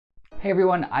Hey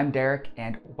everyone, I'm Derek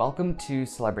and welcome to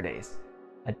Celebridays,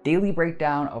 a daily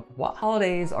breakdown of what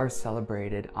holidays are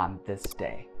celebrated on this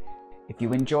day. If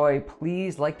you enjoy,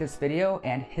 please like this video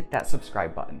and hit that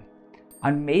subscribe button.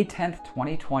 On May 10th,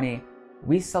 2020,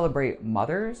 we celebrate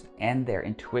mothers and their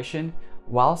intuition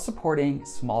while supporting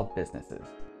small businesses.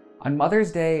 On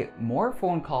Mother's Day, more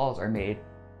phone calls are made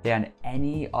than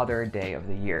any other day of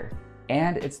the year,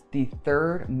 and it's the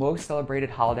third most celebrated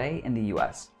holiday in the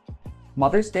US.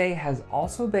 Mother's Day has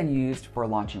also been used for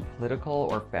launching political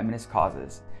or feminist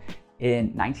causes. In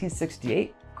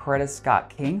 1968, Coretta Scott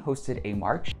King hosted a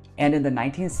march, and in the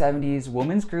 1970s,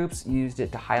 women's groups used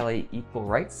it to highlight equal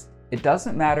rights. It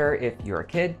doesn't matter if you're a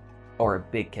kid or a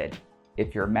big kid.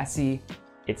 If you're messy,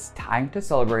 it's time to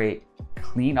celebrate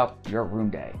Clean Up Your Room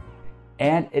Day.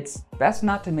 And it's best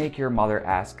not to make your mother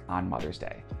ask on Mother's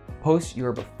Day. Post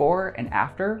your before and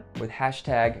after with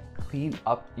hashtag Clean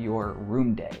Up Your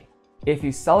Room Day. If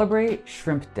you celebrate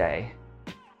Shrimp Day,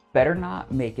 better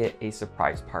not make it a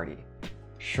surprise party.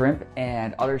 Shrimp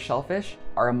and other shellfish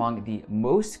are among the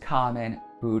most common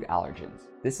food allergens.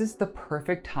 This is the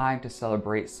perfect time to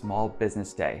celebrate Small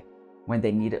Business Day when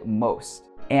they need it most,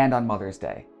 and on Mother's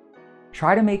Day.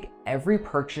 Try to make every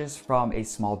purchase from a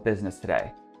small business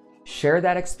today. Share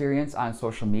that experience on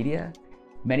social media.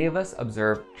 Many of us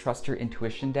observe Trust Your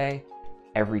Intuition Day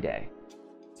every day.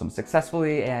 Some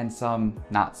successfully and some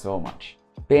not so much.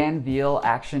 Veal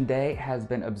Action Day has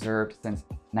been observed since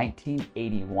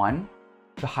 1981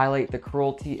 to highlight the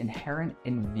cruelty inherent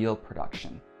in veal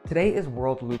production. Today is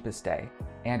World Lupus Day,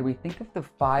 and we think of the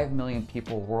 5 million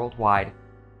people worldwide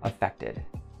affected.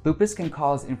 Lupus can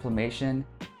cause inflammation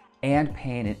and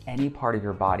pain in any part of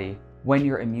your body when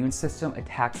your immune system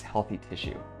attacks healthy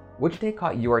tissue. Which day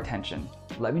caught your attention?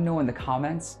 Let me know in the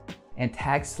comments and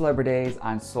tag Celebridays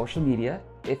on social media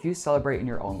if you celebrate in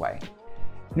your own way.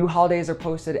 New holidays are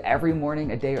posted every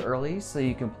morning a day early so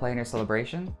you can plan your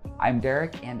celebration. I'm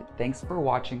Derek and thanks for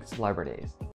watching Celebridays.